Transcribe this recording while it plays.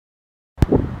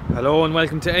Hello and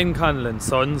welcome to Conlan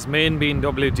Sons, main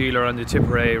BMW dealer on the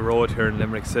Tipperary Road here in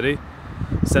Limerick City.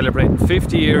 Celebrating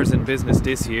 50 years in business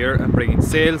this year and bringing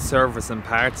sales, service and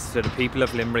parts to the people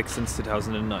of Limerick since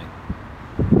 2009.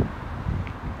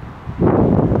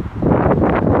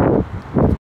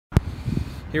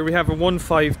 Here we have a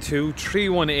 152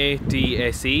 318D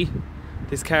SE.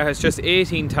 This car has just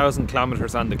 18,000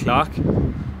 kilometers on the clock.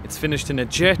 It's finished in a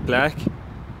jet black,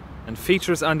 and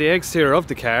features on the exterior of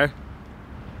the car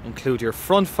include your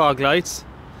front fog lights.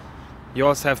 You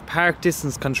also have park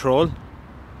distance control.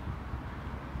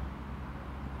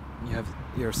 You have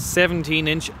your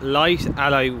 17-inch light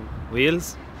alloy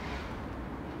wheels.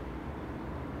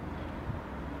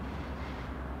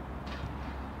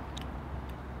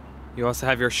 You also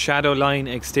have your shadow line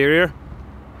exterior.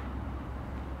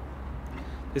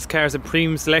 This car is a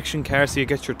premium selection car, so you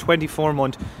get your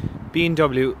 24-month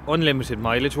BMW unlimited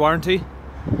mileage warranty.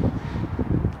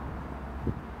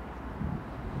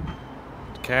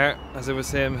 The car, as I was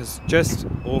saying, has just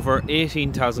over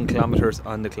 18,000 kilometers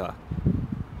on the clock.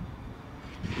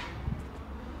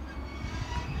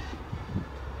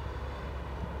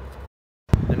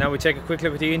 And now we take a quick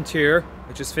look at the interior,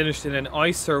 which is finished in an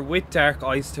oyster with dark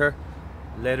oyster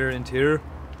leather interior.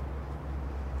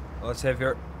 Also have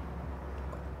your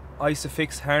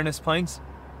Isofix harness points.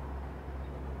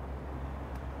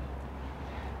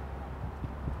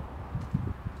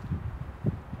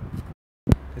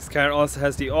 This car also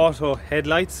has the auto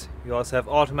headlights. You also have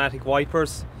automatic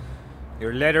wipers,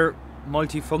 your leather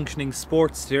multi-functioning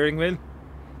sports steering wheel.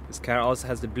 This car also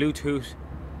has the Bluetooth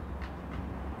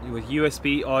with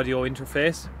USB audio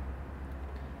interface.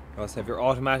 You also have your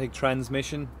automatic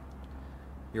transmission,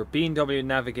 your BMW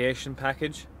navigation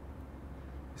package.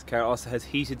 This car also has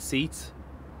heated seats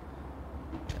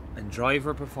and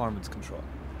driver performance control.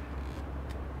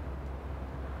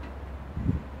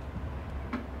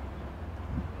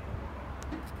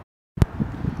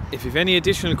 If you have any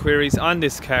additional queries on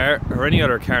this car or any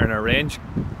other car in our range,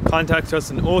 contact us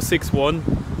on 061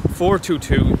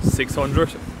 422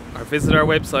 600 or visit our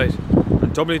website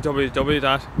on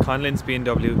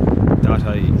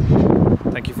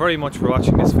www.conlansbmw.ie. Thank you very much for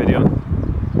watching this video.